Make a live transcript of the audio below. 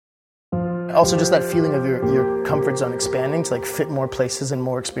Also just that feeling of your comfort zone expanding to like fit more places and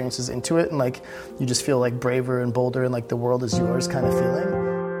more experiences into it, and like you just feel like braver and bolder and like the world is yours kind of feeling.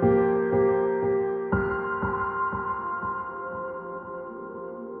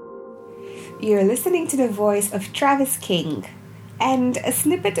 You're listening to the voice of Travis King and a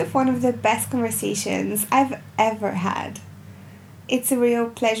snippet of one of the best conversations I've ever had. It's a real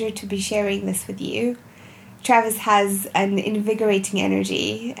pleasure to be sharing this with you. Travis has an invigorating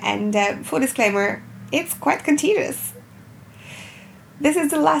energy, and full disclaimer, it's quite contagious. This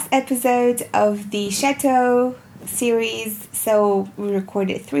is the last episode of the Chateau series, so we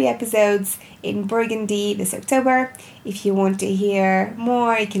recorded 3 episodes in Burgundy this October. If you want to hear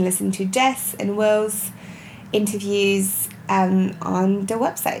more, you can listen to Jess and Will's interviews on the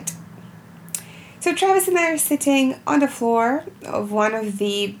website. So Travis and I are sitting on the floor of one of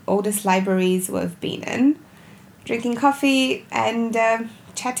the oldest libraries we've been in, drinking coffee and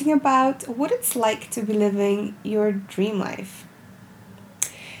chatting about what it's like to be living your dream life.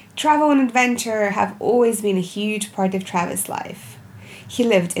 Travel and adventure have always been a huge part of Travis' life. He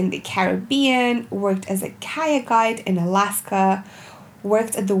lived in the Caribbean, worked as a kayak guide in Alaska,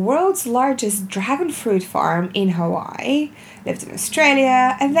 worked at the world's largest dragon fruit farm in Hawaii, lived in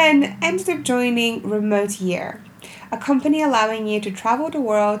Australia, and then ended up joining Remote Year, a company allowing you to travel the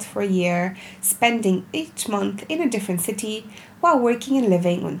world for a year, spending each month in a different city while working and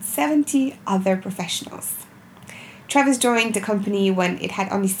living with 70 other professionals. Travis joined the company when it had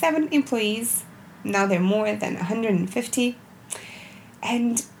only 7 employees. Now they're more than 150.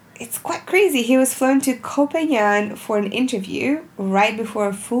 And it's quite crazy. He was flown to Ko Pha-Ngan for an interview right before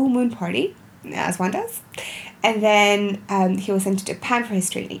a full moon party, as one does. And then he was sent to Japan for his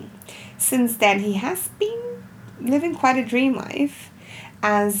training. Since then, he has been living quite a dream life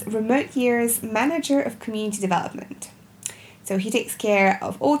as Remote Year's manager of community development. So he takes care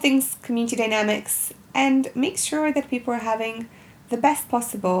of all things community dynamics and makes sure that people are having the best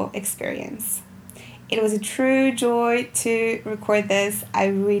possible experience. It was a true joy to record this. I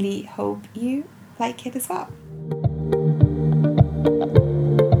really hope you like it as well.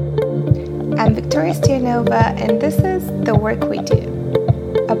 I'm Victoria Stianova, and this is The Work We Do,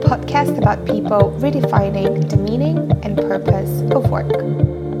 a podcast about people redefining the meaning and purpose of work.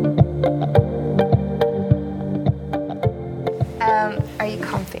 Are you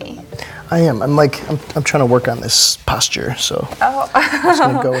comfy? I am. I'm trying to work on this posture, so I'm just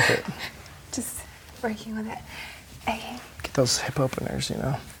gonna go with it. Just working with it. Okay. Get those hip openers, you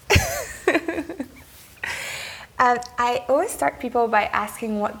know. I always start people by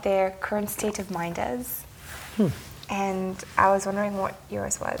asking what their current state of mind is. And I was wondering what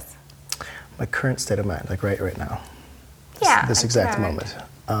yours was. My current state of mind, like right now. Yeah. This exact moment.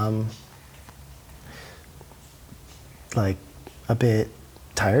 Like a bit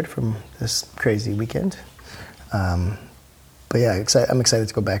tired from this crazy weekend. But yeah, I'm excited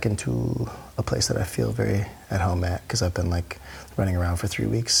to go back into a place that I feel very at home at, because I've been like running around for 3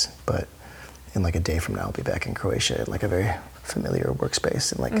 weeks, but in like a day from now I'll be back in Croatia in like a very familiar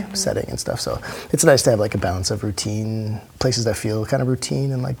workspace and like setting and stuff. So it's nice to have like a balance of routine, places that feel kind of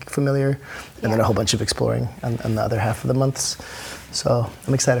routine and like familiar, and then a whole bunch of exploring on the other half of the months. So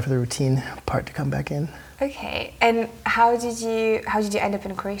I'm excited for the routine part to come back in. Okay, and how did you end up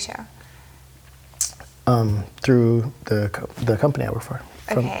in Croatia? Through the company I work for.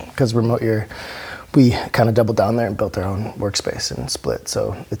 Okay. Because Remote Year, we kind of doubled down there and built our own workspace and split.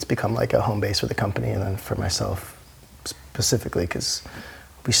 So it's become like a home base for the company, and then for myself specifically, because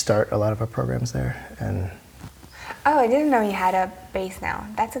we start a lot of our programs there. And oh, I didn't know you had a base now.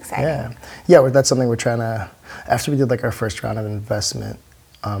 That's exciting. Yeah. That's something we're trying to. After we did like our first round of investment,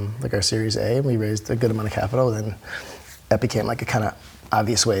 like our Series A, and we raised a good amount of capital, then that became like a kind of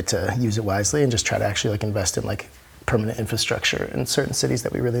obvious way to use it wisely and just try to actually like invest in like permanent infrastructure in certain cities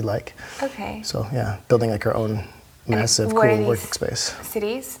that we really like. Okay. So yeah, building like our own massive cool working space.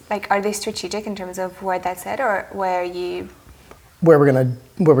 Cities, like, are they strategic in terms of where that's at, or where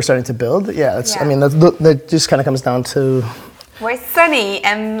we're starting to build? Yeah, I mean that just kind of comes down to where it's sunny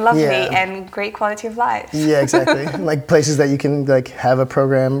and lovely and great quality of life. Yeah, exactly. Like places that you can like have a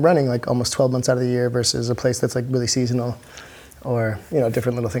program running like almost 12 months out of the year versus a place that's like really seasonal, or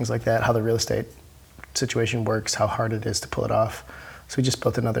different little things like that. How the real estate situation works, how hard it is to pull it off. So we just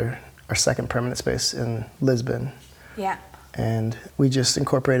built our second permanent space in Lisbon. Yeah. And we just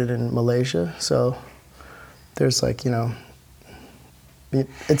incorporated in Malaysia. So there's like,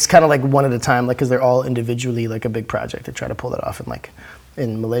 it's kind of like one at a time, like, because they're all individually like a big project to try to pull that off. And like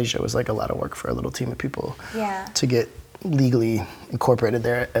in Malaysia, it was like a lot of work for a little team of people to get legally incorporated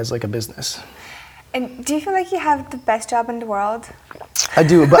there as like a business. And do you feel like you have the best job in the world? I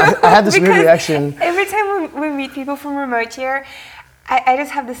do, but I had this weird reaction. Every time we meet people from remote here, I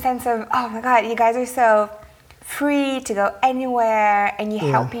just have the sense of, oh my God, you guys are so free to go anywhere, and you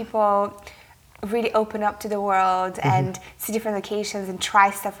help people really open up to the world and see different locations and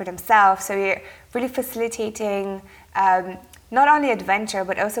try stuff for themselves. So you're really facilitating not only adventure,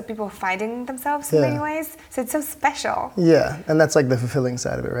 but also people finding themselves in many ways. So it's so special. Yeah, and that's like the fulfilling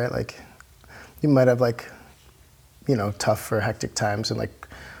side of it, right? Like you might have like, you know, tough or hectic times and like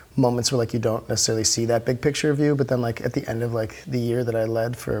moments where like you don't necessarily see that big picture view, but then like at the end of like the year that I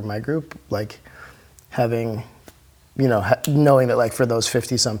led for my group, like having, you know, knowing that like for those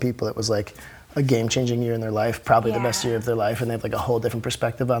 50 some people, it was like a game-changing year in their life, probably the best year of their life, and they have like a whole different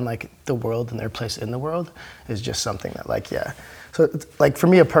perspective on like the world and their place in the world is just something that like, so it's, like for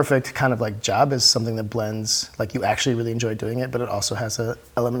me, a perfect kind of like job is something that blends, like you actually really enjoy doing it, but it also has an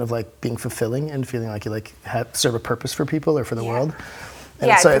element of like being fulfilling and feeling like you like serve a purpose for people or for the world.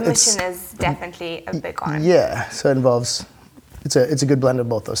 And so the mission is definitely a big one. Yeah, so it involves, it's a good blend of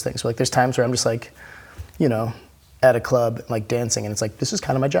both those things. So like there's times where I'm just like, you know, at a club, like dancing, and it's like, this is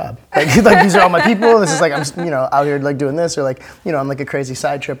kind of my job. Like these are all my people. This is like, I'm, you know, out here like doing this, or like, you know, I'm like a crazy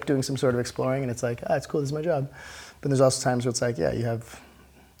side trip doing some sort of exploring, and it's like, it's cool, this is my job. But there's also times where it's like, you have,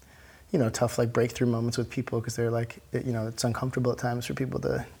 you know, tough like breakthrough moments with people because they're like, you know, it's uncomfortable at times for people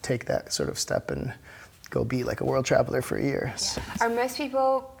to take that sort of step and go be like a world traveler for a year. Yeah. Are most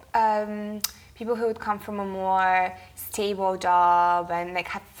people people who would come from a more stable job and like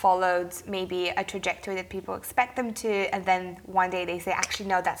have followed maybe a trajectory that people expect them to, and then one day they say, actually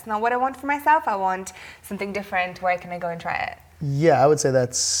no, that's not what I want for myself, I want something different, where can I go and try it? Yeah, I would say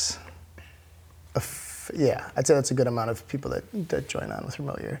that's I'd say that's a good amount of people that join on with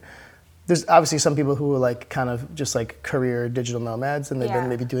remote year. There's obviously some people who are like kind of just like career digital nomads, and they've been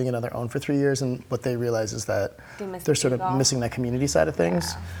maybe doing it on their own for 3 years, and what they realize is that they're sort of missing that community side of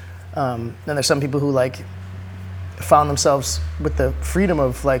things. And there's some people who like found themselves with the freedom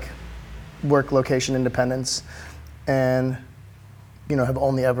of like work location independence, and you know have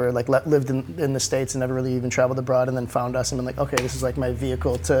only ever like lived in the States and never really even traveled abroad, and then found us and been like, okay, this is like my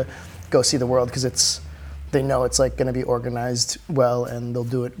vehicle to go see the world, because they know it's like going to be organized well, and they'll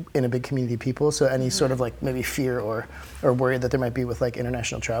do it in a big community of people. So any sort of like maybe fear or worry that there might be with like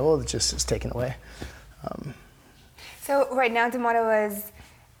international travel, it just is taken away. So right now the motto is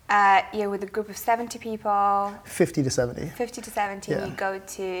you're with a group of 70 people. 50 to 70. 50 to 70. You go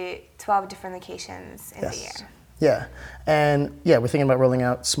to 12 different locations in the year. Yeah, and we're thinking about rolling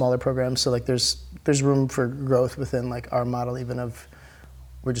out smaller programs. So like there's room for growth within like our model, even of.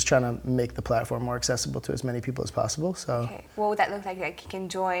 We're just trying to make the platform more accessible to as many people as possible. So, okay. What would that look like? Like you can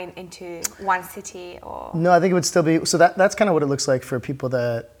join into one city, or? No, I think it would still be. So that's kind of what it looks like for people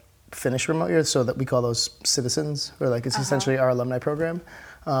that finish remote year. So that we call those citizens, or like it's essentially our alumni program.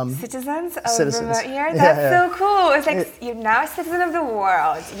 Citizens of remote year. That's so cool. It's like you're now a citizen of the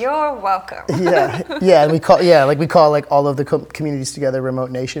world. You're welcome. And we call like all of the communities together remote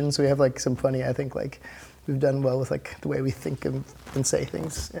nations. So we have like some funny, I think like. We've done well with like the way we think and say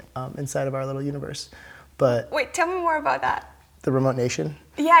things inside of our little universe. But wait, tell me more about that. The remote nation?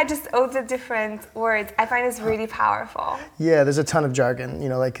 Yeah, just all the different words. I find this really powerful. Yeah, there's a ton of jargon, you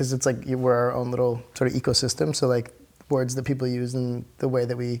know, like because it's like we're our own little sort of ecosystem. So like words that people use and the way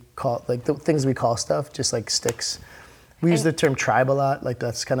that we call like the things we call stuff just like sticks. We use the term tribe a lot. Like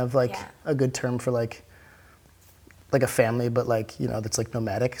that's kind of like a good term for like a family, but like you know that's like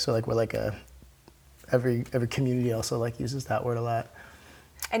nomadic. So like we're like a Every community also like uses that word a lot.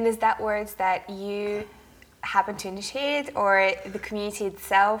 And is that words that you happen to initiate, or the community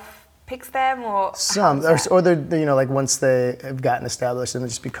itself picks them, or some, or they're you know like once they have gotten established and they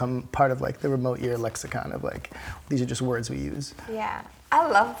just become part of like the remote year lexicon of like these are just words we use. Yeah, I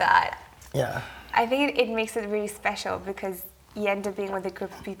love that. Yeah. I think it makes it really special because you end up being with a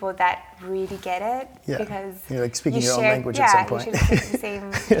group of people that really get it. Yeah. Because you're like speaking your own language at some point. You should speak the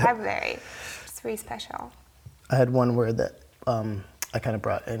same vocabulary. Really special. I had one word that I kind of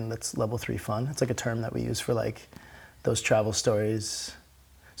brought in that's level 3 fun. It's like a term that we use for like those travel stories.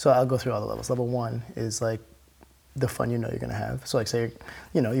 So I'll go through all the levels. Level 1 is like the fun you know you're gonna have. So like say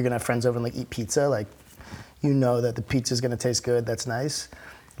you know you're gonna have friends over and like eat pizza. Like you know that the pizza's gonna taste good. That's nice.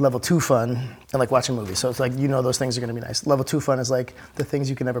 Level 2 fun and like watching movies. So it's like you know those things are gonna be nice. Level 2 fun is like the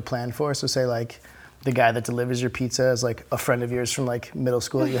things you can never plan for. So say like the guy that delivers your pizza is like a friend of yours from like middle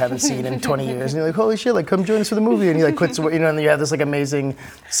school that you haven't seen in 20 years. And you're like, holy shit, like come join us for the movie. And he like quits, you know, and you have this like amazing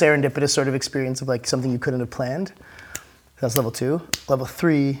serendipitous sort of experience of like something you couldn't have planned. That's level 2. Level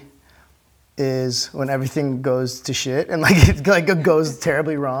 3 is when everything goes to shit and like it goes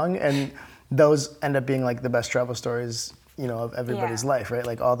terribly wrong and those end up being like the best travel stories, you know, of everybody's life, right?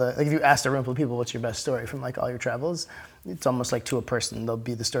 Like if you asked a room full of people, what's your best story from like all your travels? It's almost like to a person, they'll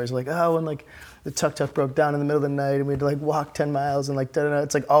be the stories like, oh, when like the tuk-tuk broke down in the middle of the night and we had to like walk 10 miles and like, da-da-da.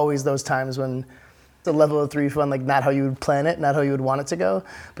 It's like always those times when the level of 3 fun, like not how you would plan it, not how you would want it to go.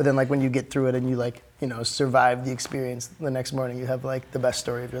 But then like when you get through it and you like, you know, survive the experience, the next morning you have like the best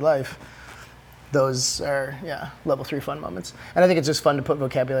story of your life. Those are, level 3 fun moments. And I think it's just fun to put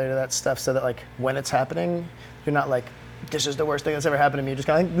vocabulary to that stuff so that like when it's happening, you're not like, this is the worst thing that's ever happened to me. You're just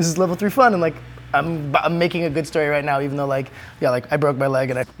kind of like, this is level 3 fun. And like, I'm making a good story right now, even though like, like I broke my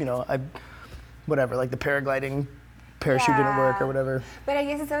leg and like the paragliding parachute didn't work or whatever. But I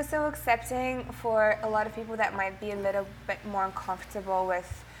guess it's also accepting for a lot of people that might be a little bit more uncomfortable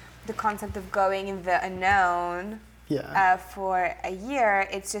with the concept of going in the unknown for a year.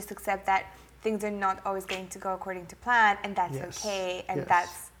 It's just accept that things are not always going to go according to plan, and that's okay, and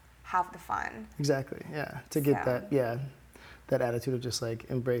that's half the fun. Exactly, yeah. To get that attitude of just like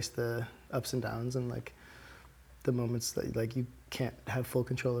embrace the ups and downs and like the moments that like you can't have full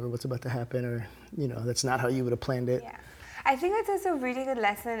control over what's about to happen, or you know that's not how you would have planned it. Yeah, I think that's also a really good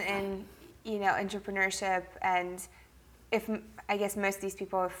lesson in entrepreneurship, and I guess most of these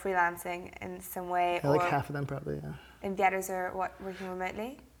people are freelancing in some way. Yeah, like half of them probably. Yeah. And the others are working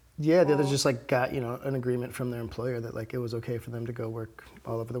remotely. Yeah, the others just like got an agreement from their employer that like it was okay for them to go work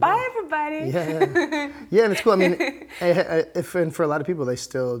all over the world. Bye, everybody. Yeah, and it's cool. I mean, and for a lot of people, they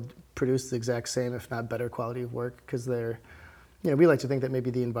still produce the exact same, if not better, quality of work because they're, we like to think that maybe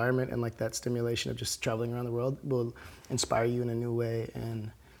the environment and like that stimulation of just traveling around the world will inspire you in a new way,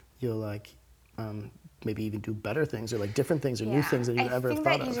 and you'll like maybe even do better things or like different things or new things that you ever have thought of.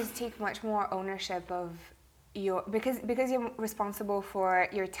 I think that you just take much more ownership of because you're responsible for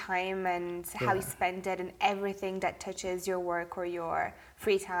your time and how you spend it and everything that touches your work or your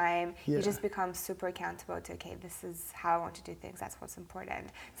free time. You just become super accountable to, okay, this is how I want to do things. That's what's important.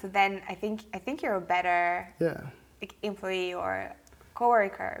 So then I think you're a better employee or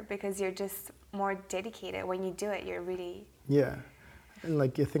coworker because you're just more dedicated. When you do it, you're really and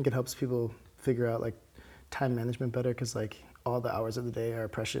like I think it helps people figure out like time management better because like all the hours of the day are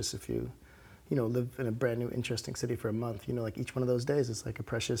precious if you live in a brand new, interesting city for a month. Like each one of those days is like a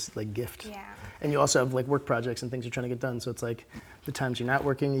precious like gift. Yeah. And you also have like work projects and things you're trying to get done. So it's like the times you're not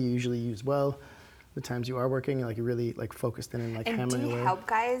working, you usually use well. The times you are working, you're like you're really like focused in and like hammering away. And do you help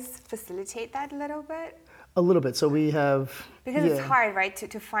guys facilitate that a little bit? A little bit. So we have because it's hard, right,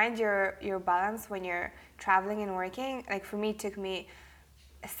 to find your balance when you're traveling and working. Like for me, it took me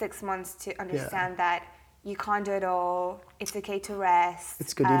 6 months to understand that. You can't do it all. It's okay to rest.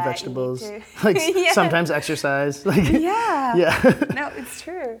 It's good to eat vegetables. Like sometimes exercise. Like No, it's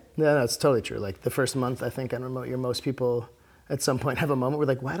true. No, it's totally true. Like the first month, I think on remote year, most people at some point have a moment where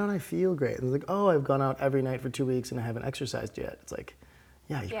like, why don't I feel great? And they're like, oh, I've gone out every night for 2 weeks and I haven't exercised yet. It's like,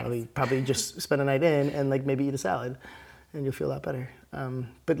 you probably just spend a night in and like maybe eat a salad, and you'll feel a lot better.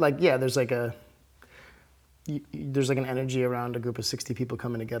 But like there's like an energy around a group of 60 people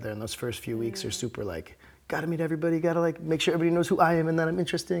coming together, and those first few weeks are super like, gotta meet everybody, gotta like make sure everybody knows who I am and that I'm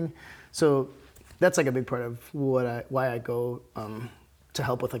interesting. So that's like a big part of why I go to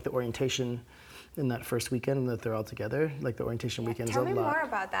help with like the orientation in that first weekend that they're all together. Like the orientation weekend is a lot. Tell me more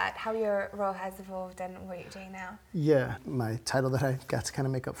about that, how your role has evolved and what you're doing now. Yeah, my title that I got to kind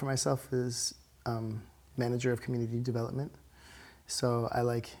of make up for myself is Manager of Community Development. So I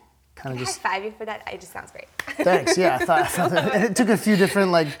like kind of just high five you for that. It just sounds great. Thanks. Yeah, I thought it took a few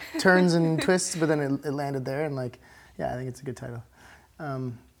different like turns and twists, but then it landed there, and like I think it's a good title.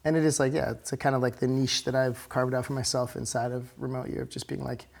 And it is like it's a kind of like the niche that I've carved out for myself inside of remote year of just being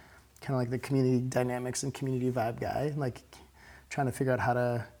like kind of like the community dynamics and community vibe guy, like trying to figure out how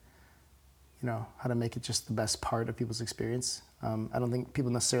to make it just the best part of people's experience. I don't think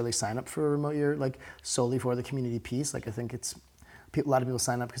people necessarily sign up for a remote year like solely for the community piece. Like I think a lot of people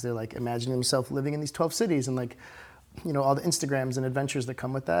sign up because they're like imagining themselves living in these 12 cities and like, all the Instagrams and adventures that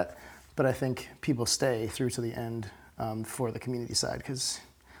come with that. But I think people stay through to the end for the community side because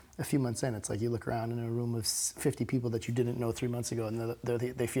a few months in, it's like you look around in a room of 50 people that you didn't know 3 months ago, and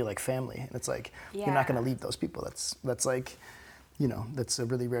they feel like family. And it's like, you're not going to leave those people. That's like, that's a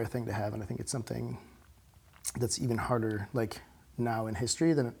really rare thing to have. And I think it's something that's even harder like now in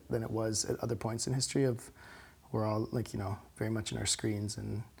history than it was at other points in history of we're all like, very much in our screens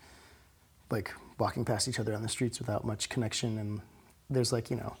and like walking past each other on the streets without much connection. And there's like,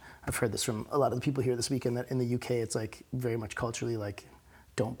 I've heard this from a lot of the people here this weekend that in the UK, it's like very much culturally like,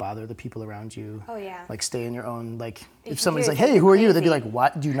 don't bother the people around you. Oh yeah. Like stay in your own, like if somebody's like, hey, who are you? They'd be like,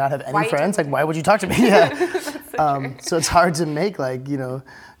 what? Do you not have any friends? Like, why would you talk to me? Yeah. So it's hard to make like, new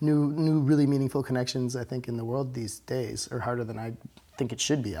really meaningful connections, I think, in the world these days, or harder than I think it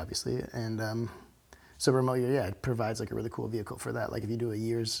should be, obviously. And so remote year, it provides like a really cool vehicle for that. Like if you do a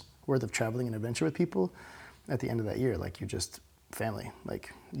year's worth of traveling and adventure with people, at the end of that year, like you're just family.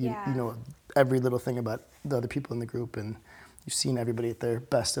 Like you know every little thing about the other people in the group, and you've seen everybody at their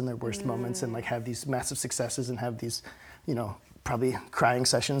best and their worst moments, and like have these massive successes and have these, probably crying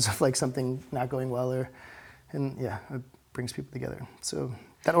sessions of like something not going well, and it brings people together. So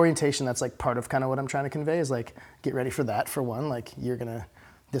that orientation, that's like part of kind of what I'm trying to convey is like, get ready for that for one, like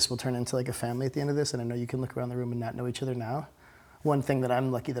this will turn into like a family at the end of this, and I know you can look around the room and not know each other now. One thing that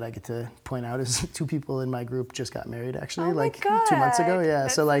I'm lucky that I get to point out is 2 people in my group just got married actually, like 2 months ago. Yeah,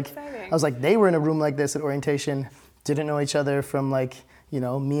 that's so like exciting. I was like, they were in a room like this at orientation, didn't know each other from like,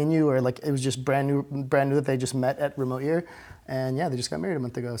 me and you, or like it was just brand new that they just met at remote year. And they just got married a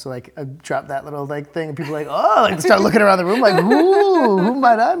month ago. So like I dropped that little like thing and people were like, oh, like start looking around the room like, ooh, who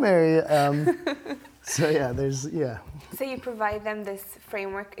might I marry? So you provide them this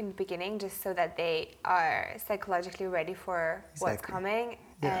framework in the beginning just so that they are psychologically ready for what's coming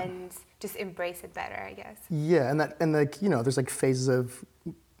and just embrace it better, I guess. Yeah, and there's like phases of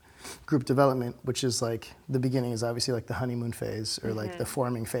group development, which is like the beginning is obviously like the honeymoon phase or like the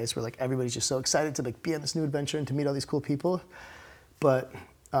forming phase where like everybody's just so excited to like be on this new adventure and to meet all these cool people. But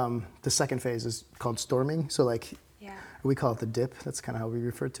the second phase is called storming. So like we call it the dip. That's kind of how we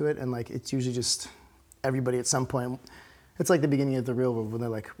refer to it. And like it's usually just everybody at some point. It's like the beginning of the real world when they're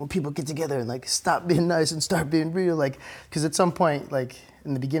like, when people get together and like stop being nice and start being real. Like, because at some point, like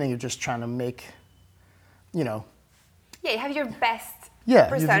in the beginning, you're just trying to make, Yeah, you have your best Yeah,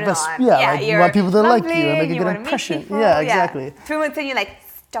 persona on. like you want people to lovely, like you and make a good impression. People, yeah, exactly. 2 months in, you're like,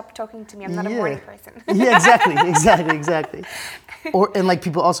 stop talking to me. I'm not a morning person. Yeah, exactly. And like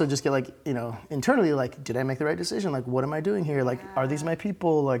people also just get like, internally like, did I make the right decision? Like, what am I doing here? Like, are these my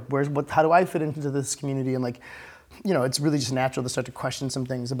people? Like, how do I fit into this community? And like, it's really just natural to start to question some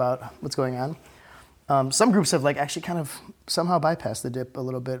things about what's going on. Some groups have like actually kind of somehow bypassed the dip a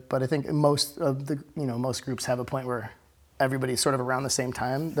little bit, but I think most of the, most groups have a point where everybody's sort of around the same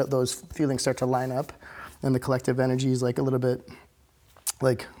time that those feelings start to line up and the collective energy is like a little bit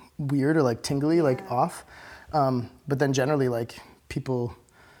like weird or like tingly, like off. But then generally like people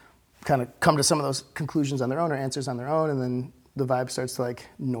kind of come to some of those conclusions on their own or answers on their own, and then the vibe starts to like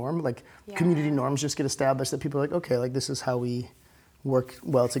norm, like community norms just get established that people are like, okay, like this is how we work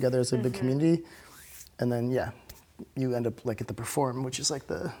well together as a big community. And then, you end up like at the perform, which is like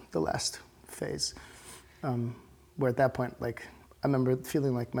the last phase. Where at that point, like, I remember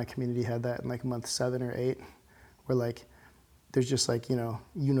feeling like my community had that in like month 7 or 8, where like, there's just like,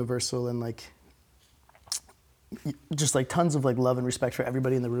 universal and like, just like tons of like love and respect for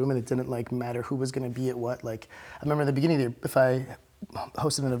everybody in the room, and it didn't like matter who was gonna be at what. Like, I remember in the beginning of the year, if I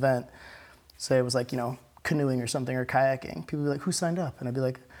hosted an event, say it was like, canoeing or something or kayaking, people would be like, who signed up? And I'd be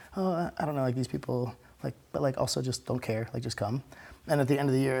like, oh, I don't know, like these people, like, but like also just don't care, like just come. And at the end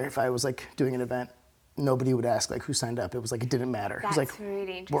of the year, if I was like doing an event, nobody would ask like who signed up. It was like, it didn't matter. That's it was like,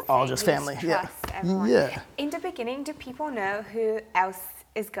 really interesting. we're all just family. Trust everyone. Yeah. In the beginning, do people know who else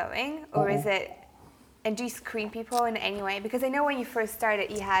is going, or is it? And do you screen people in any way? Because I know when you first started,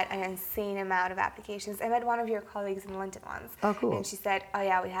 you had an insane amount of applications. I met one of your colleagues in London once. Oh, cool. And she said, oh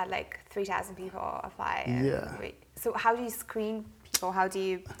yeah, we had like 3,000 people apply. So how do you screen people? How do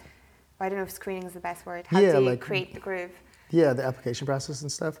you, I don't know if screening is the best word. How do you like, create the groove? Yeah, the application process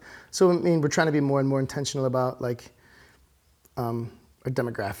and stuff. So, I mean, we're trying to be more and more intentional about like our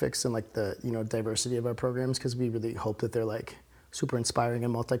demographics and like the, diversity of our programs, because we really hope that they're like super inspiring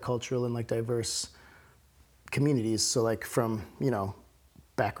and multicultural and like diverse communities. So like from,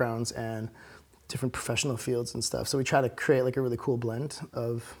 backgrounds and different professional fields and stuff. So we try to create like a really cool blend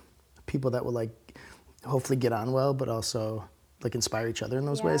of people that will like hopefully get on well, but also like inspire each other in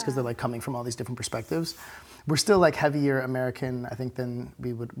those ways, because they're like coming from all these different perspectives. We're still like heavier American, I think, than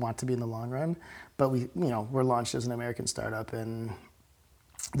we would want to be in the long run. But we, we're launched as an American startup, and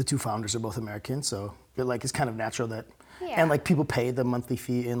the 2 founders are both American. So it like is kind of natural that, and like people pay the monthly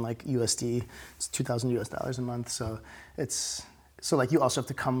fee in like USD. It's $2,000 a month. So so like you also have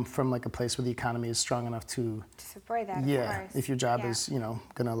to come from like a place where the economy is strong enough to support that. Yeah, of course. if your job is going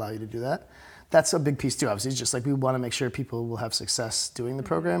to allow you to do that. That's a big piece too, obviously. It's just like we want to make sure people will have success doing the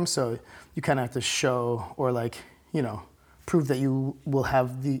program. So you kind of have to show or like, prove that you will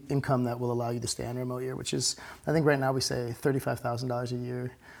have the income that will allow you to stay on remote year, which is, I think right now we say $35,000 a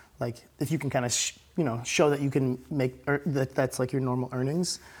year. Like if you can kind of, show that you can make, or that's like your normal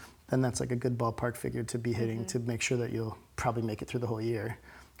earnings, then that's like a good ballpark figure to be hitting to make sure that you'll probably make it through the whole year.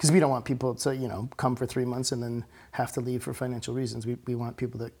 because we don't want people to, you know, come for 3 months and then have to leave for financial reasons. We want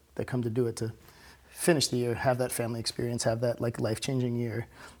people that come to do it to finish the year, have that family experience, have that like life-changing year.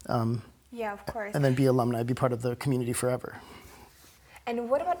 Yeah, of course. And then be alumni, be part of the community forever.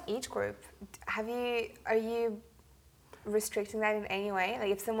 And what about age group? Are you restricting that in any way?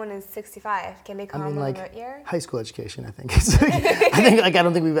 Like, if someone is 65, can they come on the remote year? High school education, I think. I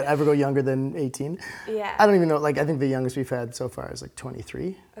don't think we would ever go younger than 18. Yeah. I don't even know. Like, I think the youngest we've had so far is like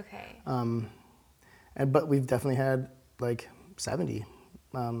 23. Okay. But we've definitely had like 70.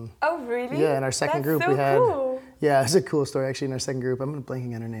 Oh, really? Yeah, in our second group so we had. Cool. Yeah, it's a cool story actually. In our second group, I'm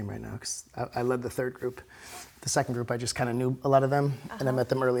blanking on her name right now because I led the third group. The second group, I just kind of knew a lot of them, and I met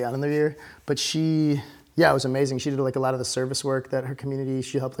them early on in their year. But it was amazing. She did like a lot of the service work that her community.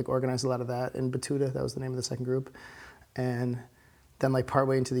 She helped like organize a lot of that in Batuta. That was the name of the second group. And then like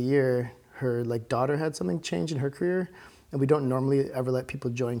partway into the year, her like daughter had something change in her career. And we don't normally ever let people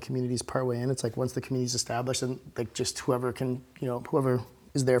join communities partway in. It's like once the community's established, and like just whoever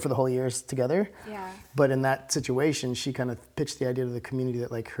is there for the whole year is together. Yeah. But in that situation, she kind of pitched the idea to the community that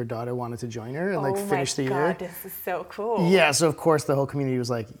like her daughter wanted to join her and like finish the year. Oh my God, this is so cool. Yeah, so of course the whole community was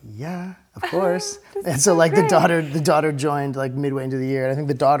like, yeah, of course. And so like the daughter joined like midway into the year. And I think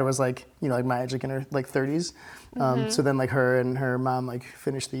the daughter was like, you know, like my age, like in her like 30s. So then like her and her mom like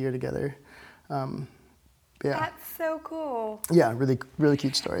finished the year together. Yeah. That's so cool. Yeah, really, really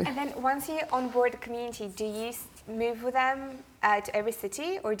cute story. And then once you onboard the community, do you move with them to every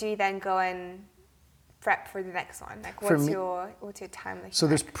city, or do you then go and prep for the next one? Like, what's your time like? So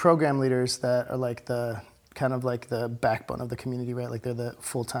there's program leaders that are like the kind of like the backbone of the community, right? Like they're the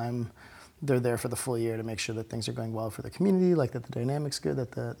full-time. They're there for the full year to make sure that things are going well for the community, like that the dynamic's good,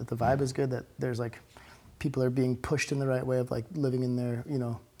 that the vibe is good, that there's like people are being pushed in the right way of like living in their, you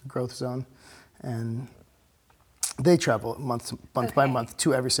know, growth zone, and they travel month by month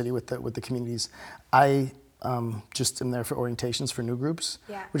to every city with the communities. I just am there for orientations for new groups,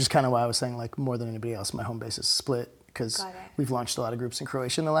 which is kind of why I was saying like more than anybody else, my home base is split because we've launched a lot of groups in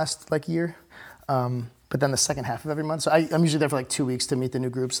Croatia in the last like year. But then the second half of every month, so I'm usually there for like 2 weeks to meet the new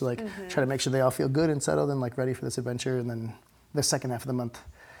groups, to like try to make sure they all feel good and settled and like ready for this adventure. And then the second half of the month,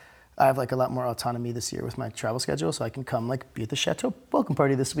 I have like a lot more autonomy this year with my travel schedule, so I can come like be at the Chateau welcome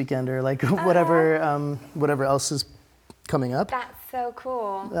party this weekend or like whatever else is coming up. That's so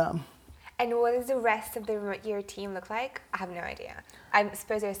cool. Yeah. And what does the rest of your team look like? I have no idea. I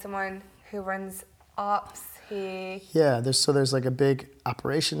suppose there's someone who runs ops who... Yeah, there's like a big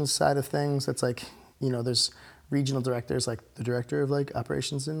operations side of things. That's like, you know, there's regional directors, like the director of like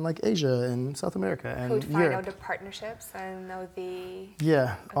operations in like Asia and South America and Europe. Who'd find all the partnerships and know the...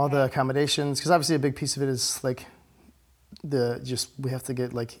 Yeah, all the accommodations. Because obviously a big piece of it is like we have to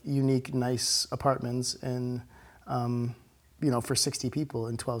get like unique, nice apartments and... you know, for 60 people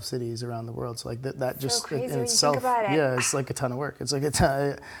in 12 cities around the world. So like that just crazy in when itself, you think about it. It's like a ton of work. It's like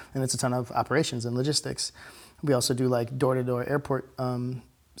and it's a ton of operations and logistics. We also do like door-to-door airport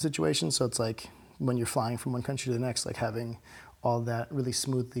situations. So it's like when you're flying from one country to the next, like having all that really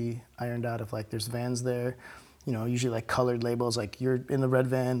smoothly ironed out of like there's vans there, you know, usually like colored labels, like you're in the red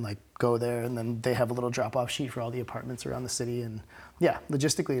van, like go there, and then they have a little drop-off sheet for all the apartments around the city. And yeah,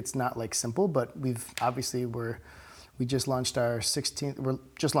 logistically it's not like simple, but we just launched our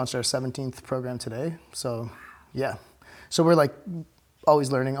 17th program today. So, yeah. So we're like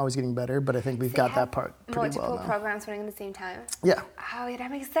always learning, always getting better, but I think we've got that part pretty well now. Multiple programs running at the same time? Yeah. Oh, yeah, that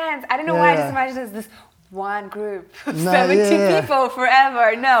makes sense. I don't know why I just imagined it as this one group of 70 people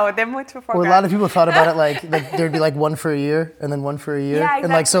forever. No, they're multiple programs. Well, a lot of people thought about it like there'd be like one for a year and then one for a year. Yeah, exactly.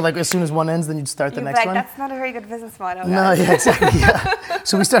 And like, so like as soon as one ends, then you'd start the next one. That's not a very good business model. No, yeah, exactly. Yeah.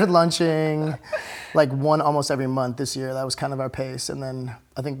 So we started launching like one almost every month this year. That was kind of our pace. And then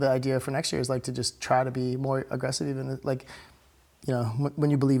I think the idea for next year is like to just try to be more aggressive, even like, you know,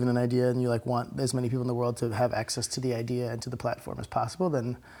 when you believe in an idea and you like want as many people in the world to have access to the idea and to the platform as possible,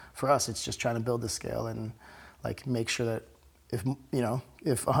 then for us it's just trying to build the scale and like make sure that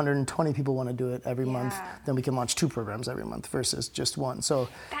if 120 people want to do it every month, then we can launch 2 programs every month versus just one. So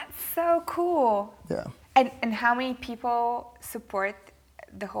that's so cool. Yeah. And how many people support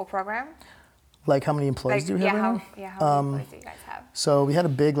the whole program? Like how many employees do you have? How many employees do you guys have? So we had a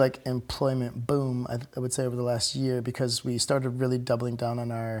big like employment boom, I would say, over the last year because we started really doubling down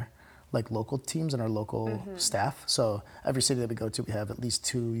on our like local teams and our local staff. So every city that we go to, we have at least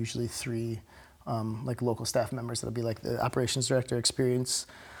 2, usually 3 like local staff members. That'll be like the operations director, experience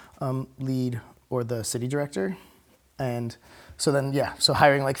lead, or the city director. And so then, so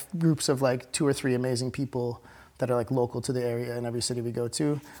hiring like groups of like 2 or 3 amazing people that are like local to the area in every city we go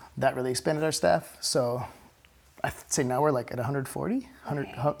to, that really expanded our staff. So I'd say now we're like at 140,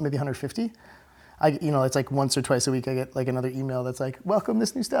 100, maybe 150. It's like once or twice a week I get like another email that's like, welcome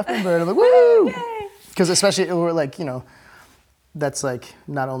this new staff member. And I'm like, woo! Because especially we're like, that's like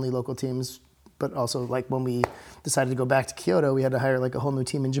not only local teams, but also like when we decided to go back to Kyoto, we had to hire like a whole new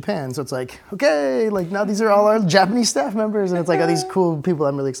team in Japan. So it's like, okay, like now these are all our Japanese staff members. And it's like, all these cool people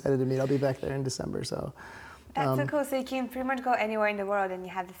I'm really excited to meet. I'll be back there in December, so. That's so cool. So you can pretty much go anywhere in the world and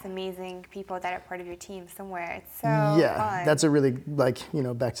you have this amazing people that are part of your team somewhere. It's so fun. That's a really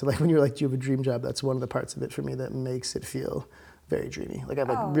back to like when you're like, do you have a dream job? That's one of the parts of it for me that makes it feel very dreamy. Like I have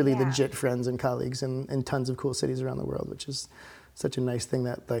like really legit friends and colleagues in tons of cool cities around the world, which is such a nice thing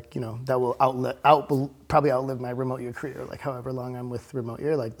that that will probably outlive my remote year career. Like however long I'm with remote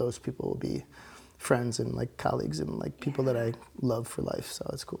year, like those people will be friends and like colleagues and like people that I love for life. So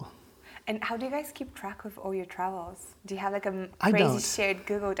it's cool. And how do you guys keep track of all your travels? Do you have like a crazy shared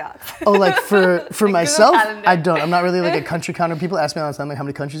Google Docs? Oh, like for like myself, I don't. I'm not really like a country counter. People ask me all the time like how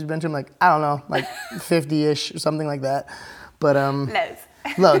many countries you've been to. I'm like, I don't know, like 50-ish or something like that. But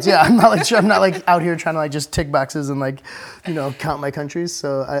loads. Yeah, I'm not like out here trying to like just tick boxes and like count my countries.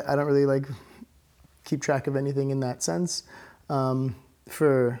 So I don't really like keep track of anything in that sense.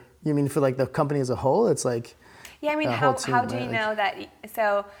 For like the company as a whole, it's like. Yeah, I mean, how do you know that?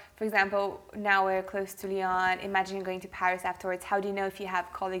 So, for example, now we're close to Lyon. Imagine you're going to Paris afterwards. How do you know if you have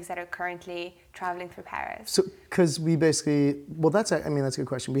colleagues that are currently traveling through Paris? So, because we basically, that's a good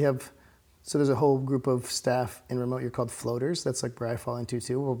question. There's a whole group of staff in remote year called floaters. That's like where I fall into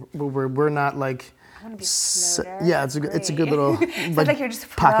too. We're not like. I want to be a floater. Yeah, it's a good little. Sounds like you're just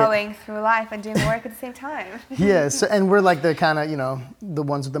flowing through life and doing work at the same time. Yeah. So, and we're like the kind of the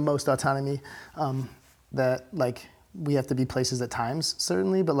ones with the most autonomy. That like we have to be places at times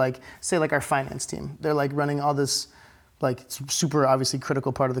certainly, but like say like our finance team, they're like running all this like super obviously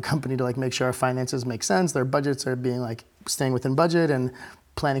critical part of the company to like make sure our finances make sense. Their budgets are being like staying within budget and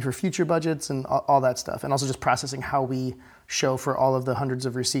planning for future budgets and all that stuff, and also just processing how we show for all of the hundreds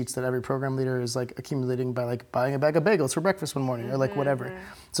of receipts that every program leader is like accumulating by like buying a bag of bagels for breakfast one morning or like whatever.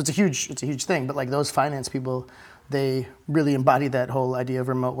 So it's a huge thing, but like those finance people, they really embody that whole idea of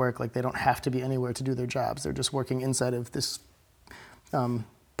remote work. Like they don't have to be anywhere to do their jobs. They're just working inside of this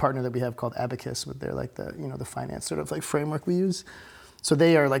partner that we have called Abacus, with their like the finance sort of like framework we use. So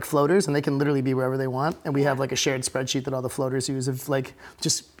they are like floaters and they can literally be wherever they want. And we have like a shared spreadsheet that all the floaters use of like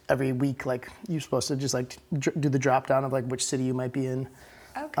just every week, like you're supposed to just like do the drop down of like which city you might be in.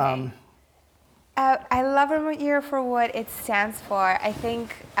 Okay. I love remote year for what it stands for. I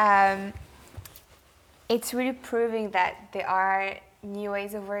think it's really proving that there are new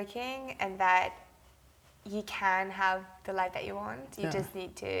ways of working and that you can have the life that you want. You just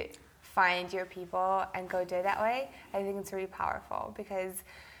need to find your people and go do it that way. I think it's really powerful because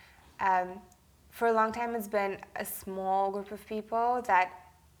for a long time it's been a small group of people that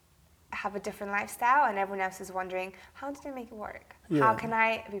have a different lifestyle and everyone else is wondering, how do they make it work? Yeah. How can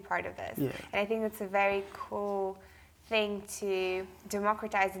I be part of this? Yeah. And I think it's a very cool thing to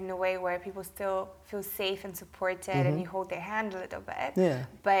democratize in a way where people still feel safe and supported and you hold their hand a little bit. Yeah.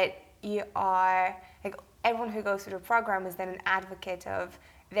 But you are, like everyone who goes through the program is then an advocate of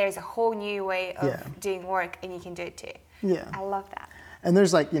there's a whole new way of doing work and you can do it too. Yeah. I love that. And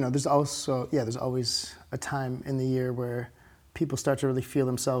there's like, there's always a time in the year where people start to really feel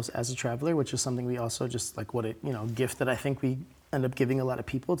themselves as a traveler, which is something we also just like gift that I think we end up giving a lot of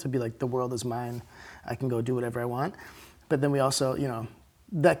people, to be like, the world is mine. I can go do whatever I want. But then we also,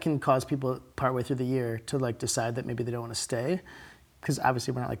 that can cause people partway through the year to like decide that maybe they don't want to stay. Because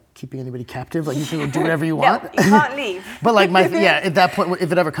obviously we're not like keeping anybody captive. Like you can go do whatever you want. No, you can't leave. But like at that point,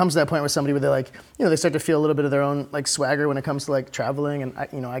 if it ever comes to that point where somebody where they're like, they start to feel a little bit of their own like swagger when it comes to like traveling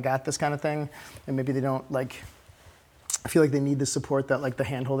and I got this kind of thing, and maybe they don't like. I feel like they need the support that like the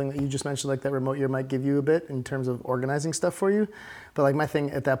hand-holding that you just mentioned, like that remote year might give you a bit in terms of organizing stuff for you. But like my thing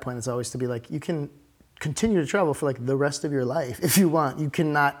at that point is always to be like, you can continue to travel for like the rest of your life if you want. You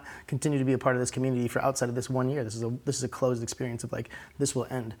cannot continue to be a part of this community for outside of this 1 year. This is a closed experience of like, this will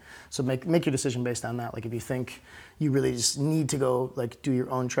end. So make your decision based on that. Like if you think you really just need to go like do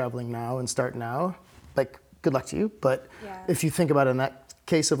your own traveling now and start now, like good luck to you. But if you think about it in that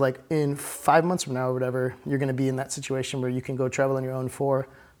case of like in 5 months from now or whatever, you're going to be in that situation where you can go travel on your own for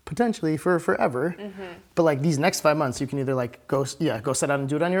potentially for forever. But like these next 5 months, you can either like go set out and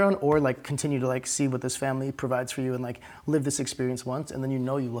do it on your own, or like continue to like see what this family provides for you and like live this experience once, and then you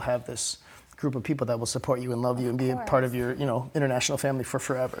will have this group of people that will support you and love you and be a part of your international family for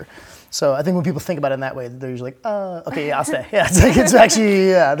forever. So I think when people think about it in that way, they're usually like, okay, yeah, I'll stay. Yeah, it's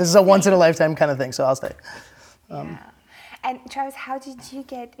actually this is a once in a lifetime kind of thing, so I'll stay. And Travis, how did you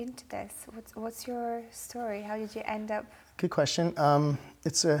get into this? What's your story? How did you end up? Good question.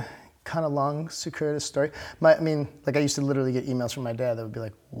 It's a kind of long, circuitous story. I used to literally get emails from my dad that would be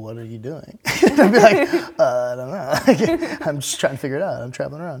like, "What are you doing?" I'd be like, "I don't know. I'm just trying to figure it out. I'm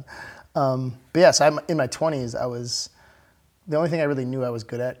traveling around." But yeah, so I'm in my 20s. The only thing I really knew I was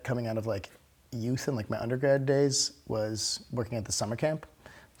good at coming out of like youth and like my undergrad days was working at the summer camp.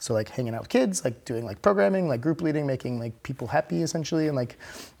 So like hanging out with kids, like doing like programming, like group leading, making like people happy essentially, and like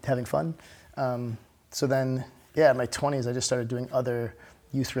having fun. So then, yeah, in my 20s, I just started doing other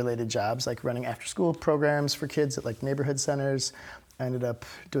youth-related jobs, like running after-school programs for kids at like neighborhood centers. I ended up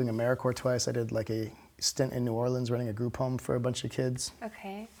doing AmeriCorps twice. I did like a stint in New Orleans running a group home for a bunch of kids.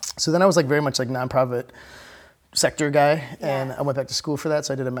 Okay. So then I was like very much like nonprofit sector guy, and Yeah. I went back to school for that.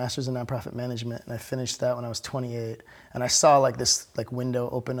 So I did a master's in nonprofit management, and I finished that when I was 28. And I saw like this like window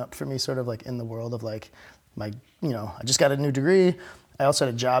open up for me, sort of like in the world of like I just got a new degree. I also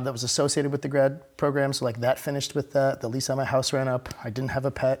had a job that was associated with the grad program, so like that finished with that. The lease on my house ran up. I didn't have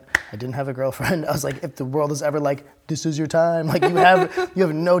a pet. I didn't have a girlfriend. I was like, if the world is ever like, this is your time, like you have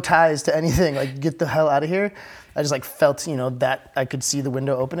no ties to anything, like get the hell out of here. I just like felt, that I could see the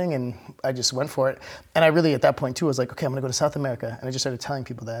window opening, and I just went for it. And I really at that point too was like, okay, I'm gonna go to South America, and I just started telling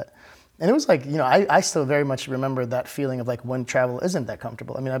people that. And it was like, I still very much remember that feeling of like when travel isn't that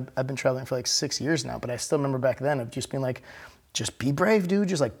comfortable. I mean, I've been traveling for like 6 years now, but I still remember back then of just being like, just be brave, dude.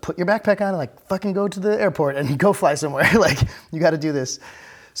 Just like put your backpack on and like fucking go to the airport and go fly somewhere. Like you got to do this.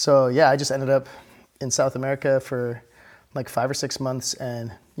 So yeah, I just ended up in South America for like 5 or 6 months,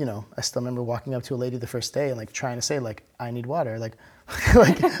 and I still remember walking up to a lady the first day and like trying to say like, I need water, like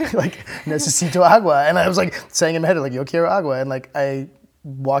necesito agua, and I was like saying in my head like, yo quiero agua, and like I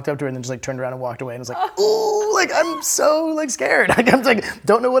walked up to her and then just like turned around and walked away, and was like, ooh, like I'm so like scared. Like I'm like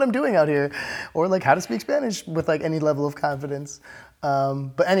don't know what I'm doing out here, or like how to speak Spanish with like any level of confidence.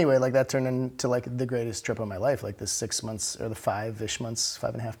 But anyway, like that turned into like the greatest trip of my life. Like the 6 months or the 5-ish months,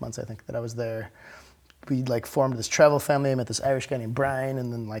 5.5 months, I think that I was there. We like formed this travel family. I met this Irish guy named Brian,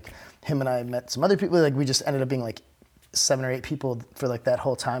 and then like him and I met some other people. Like we just ended up being like 7 or 8 people for like that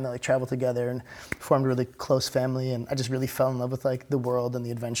whole time that like traveled together and formed a really close family. And I just really fell in love with like the world and the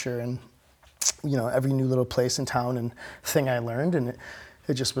adventure, and every new little place and town and thing I learned. And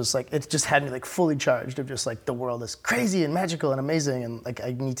it just was like, it just had me like fully charged of just like the world is crazy and magical and amazing, and like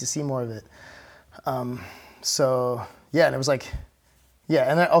I need to see more of it. So yeah, and it was like, yeah,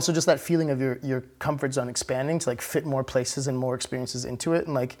 and then also just that feeling of your comfort zone expanding to like fit more places and more experiences into it,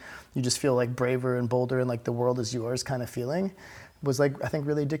 and like you just feel like braver and bolder, and like the world is yours kind of feeling was like, I think,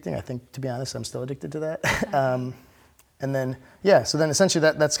 really addicting. I think, to be honest, I'm still addicted to that. And then, yeah, so then essentially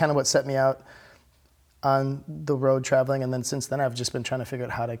that's kind of what set me out on the road traveling. And then since then, I've just been trying to figure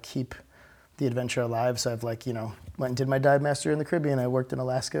out how to keep the adventure alive. So I've like, went and did my dive master in the Caribbean. I worked in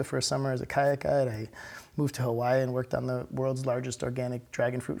Alaska for a summer as a kayak guide. I moved to Hawaii and worked on the world's largest organic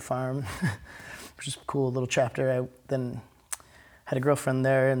dragon fruit farm, which is a cool little chapter. I then had a girlfriend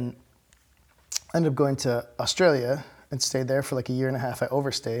there and ended up going to Australia and stayed there for like a year and a half. I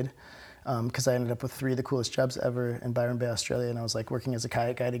overstayed because I ended up with 3 of the coolest jobs ever in Byron Bay, Australia. And I was like working as a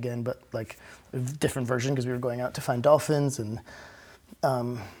kayak guide again, but like a different version because we were going out to find dolphins. And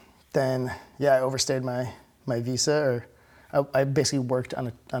then, yeah, I overstayed my visa, or I basically worked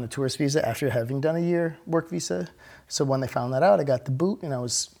on a tourist visa after having done a year work visa. So when they found that out, I got the boot, and I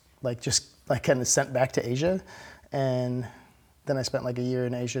was like just like kind of sent back to Asia. And then I spent like a year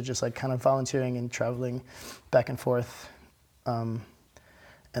in Asia just like kind of volunteering and traveling back and forth.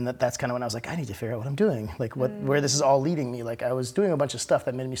 And that's kind of when I was like, I need to figure out what I'm doing, like where this is all leading me. Like I was doing a bunch of stuff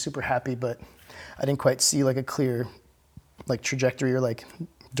that made me super happy, but I didn't quite see like a clear like trajectory or like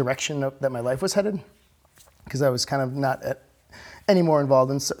direction that my life was headed, because I was kind of not any more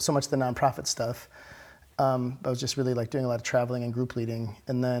involved in so much the nonprofit stuff. I was just really like doing a lot of traveling and group leading.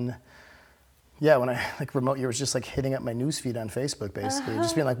 And then, yeah, when I like remote year was just like hitting up my newsfeed on Facebook, basically,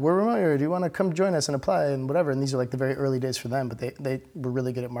 just being like, we're remote year, do you want to come join us and apply and whatever? And these are like the very early days for them, but they were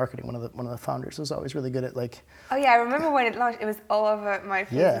really good at marketing. One of the founders was always really good at like. Oh yeah, I remember when it launched, it was all over my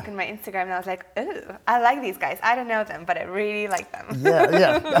Facebook and my Instagram, and I was like, ooh, I like these guys. I don't know them, but I really like them.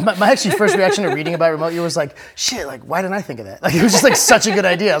 Yeah. My actually first reaction to reading about remote year was like, shit, like why didn't I think of that? Like it was just like such a good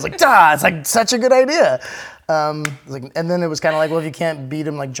idea. I was like, it's like such a good idea. Like, and then it was kind of like, well, if you can't beat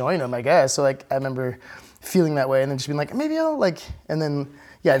them, like join them, I guess. So like I remember feeling that way, and then just being like, maybe I'll like, and then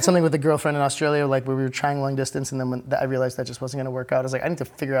yeah, it's something with a girlfriend in Australia, like where we were trying long distance, and then when I realized that just wasn't going to work out, I was like, I need to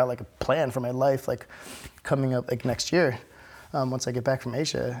figure out like a plan for my life, like coming up like next year, once I get back from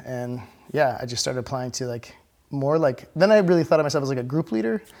Asia. And yeah, I just started applying to like more like, then I really thought of myself as like a group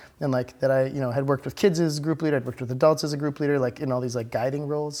leader, and like that I, had worked with kids as a group leader, I'd worked with adults as a group leader, like in all these like guiding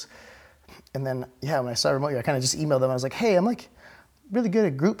roles. And then, when I saw Remote Year, I kind of just emailed them. I was like, hey, I'm like really good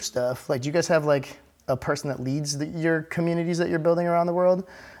at group stuff. Like, do you guys have like a person that leads your communities that you're building around the world?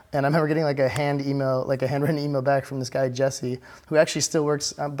 And I remember getting like a handwritten email back from this guy, Jesse, who actually still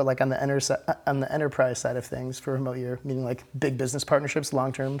works, but like on the enterprise side of things for Remote Year, meaning like big business partnerships,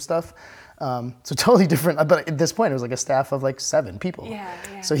 long-term stuff. So totally different. But at this point, it was like a staff of like 7 people.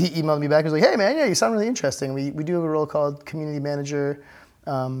 Yeah. So he emailed me back. He was like, hey man, you sound really interesting. We do have a role called community manager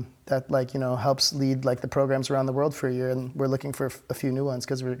that like, helps lead like the programs around the world for a year. And we're looking for a few new ones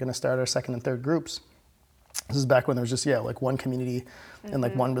because we're going to start our 2nd and 3rd groups. This is back when there was just, like one community and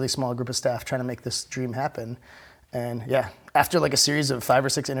like one really small group of staff trying to make this dream happen. And after like a series of 5 or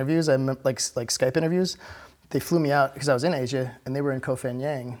 6 interviews, like Skype interviews, they flew me out because I was in Asia and they were in Ko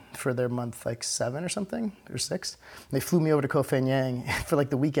Pha-Ngan for their month like 7 or something or 6. And they flew me over to Ko Pha-Ngan for like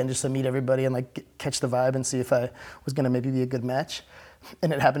the weekend just to meet everybody and like catch the vibe and see if I was going to maybe be a good match.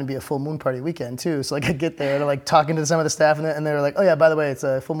 And it happened to be a full moon party weekend too. So like I get there and I'm like talking to some of the staff and they were like, oh yeah, by the way, it's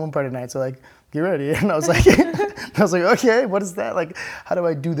a full moon party night. So like, get ready. And I was like, okay, what is that? Like, how do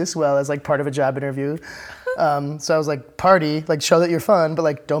I do this well as like part of a job interview? So I was like, party, like show that you're fun, but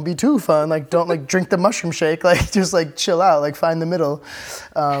like don't be too fun. Like don't like drink the mushroom shake. Like just like chill out, like find the middle.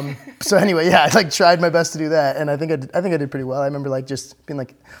 So anyway, I like tried my best to do that, and I think I did pretty well. I remember like just being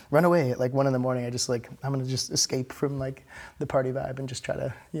like, run away at like 1 a.m. I just like I'm gonna just escape from like the party vibe and just try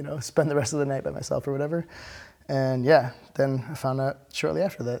to spend the rest of the night by myself or whatever. And then I found out shortly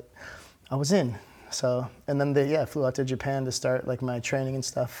after that I was in. So and then they flew out to Japan to start like my training and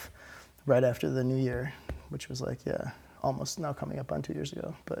stuff right after the new year, which was like almost now coming up on 2 years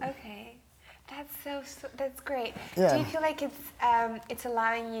ago. But okay, that's great. Yeah. Do you feel like it's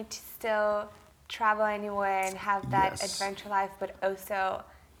allowing you to still travel anywhere and have that adventure life, but also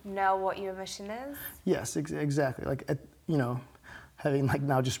know what your mission is? Yes, exactly. Like having like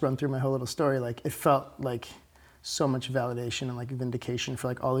now just run through my whole little story, like it felt like so much validation and like vindication for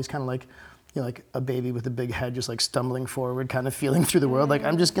like all these kind of like like a baby with a big head just like stumbling forward, kind of feeling through the world. Like,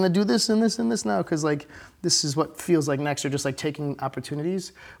 I'm just going to do this and this and this now because like this is what feels like next, or just like taking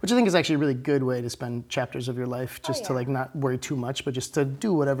opportunities, which I think is actually a really good way to spend chapters of your life, just to like not worry too much, but just to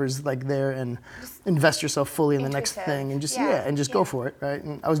do whatever's like there and just invest yourself fully in the next thing and just, go for it, right?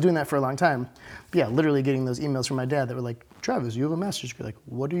 And I was doing that for a long time. But literally getting those emails from my dad that were like, Travis, you have a master's degree. Like,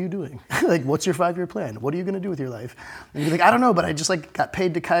 what are you doing? Like, what's your 5-year plan? What are you going to do with your life? And you're like, I don't know, but I just like got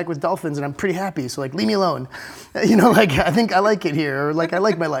paid to kayak with dolphins and I'm pretty happy. So like, leave me alone. Like I think I like it here, or like I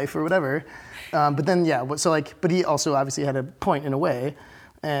like my life or whatever. But then, but he also obviously had a point in a way.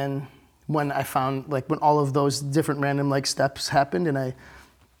 And when I found, like when all of those different random like steps happened and I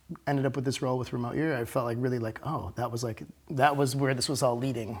ended up with this role with Remote Year, I felt like really like, oh, that was where this was all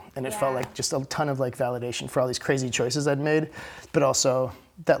leading. And it felt like just a ton of like validation for all these crazy choices I'd made, but also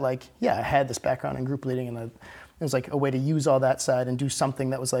that like, I had this background in group leading, and it was like a way to use all that side and do something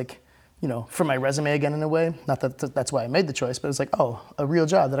that was like, for my resume again in a way. Not that that's why I made the choice, but it's like, oh, a real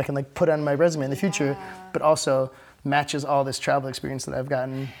job that I can like put on my resume in the future, but also matches all this travel experience that I've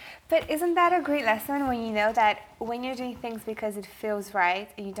gotten. But isn't that a great lesson when you know that when you're doing things because it feels right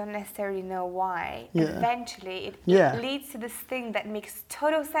and you don't necessarily know why, eventually it leads to this thing that makes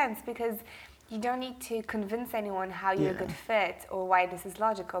total sense, because you don't need to convince anyone how you're a good fit or why this is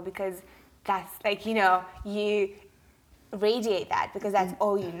logical, because that's like, you radiate that because that's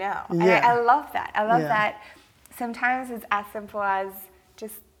all you know. And I love that. I love that sometimes it's as simple as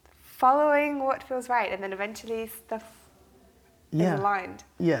just following what feels right, and then eventually stuff is aligned.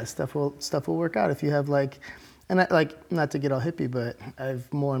 Yeah, stuff will work out if you have like, and I, like, not to get all hippie, but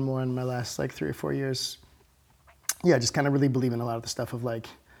I've more and more in my last like 3 or 4 years, just kind of really believe in a lot of the stuff of like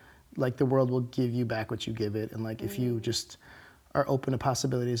the world will give you back what you give it, and like if you just are open to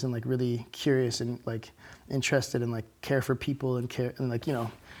possibilities and like really curious and like interested and like care for people and care and like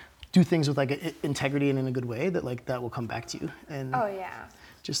do things with like integrity and in a good way, that like that will come back to you. And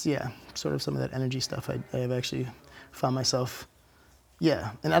just sort of some of that energy stuff I have actually found myself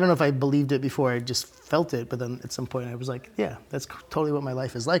and I don't know if I believed it before, I just felt it, but then at some point I was like, that's totally what my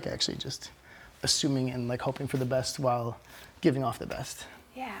life is like, actually, just assuming and like hoping for the best while giving off the best.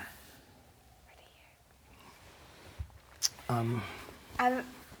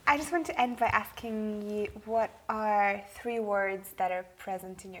 I just want to end by asking you, what are 3 words that are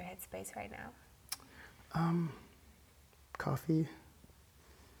present in your headspace right now? Coffee,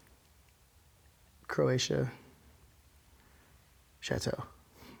 Croatia, Chateau.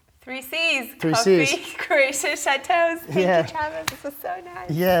 Three C's. Three Coffee, C's. Croatia, chateaus. Thank you, Travis. This was so nice.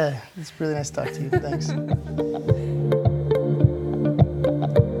 Yeah, it's really nice to talk to you. Thanks.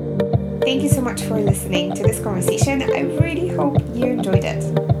 Thank you so much for listening to this conversation. I really hope you enjoyed it.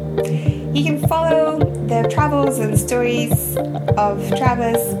 You can follow the travels and stories of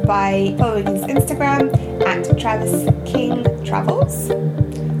Travis by following his Instagram at Travis King Travels.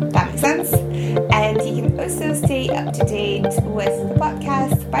 That makes sense. And you can also stay up to date with the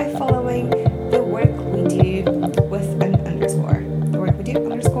podcast by following the work we do with an underscore. The work we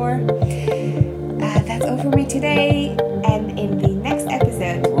do underscore. That's all for me today. And in the next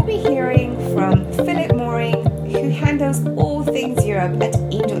episode, we'll be hearing from Philip Mooring, who handles all things Europe at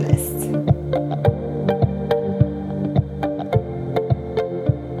AngelList.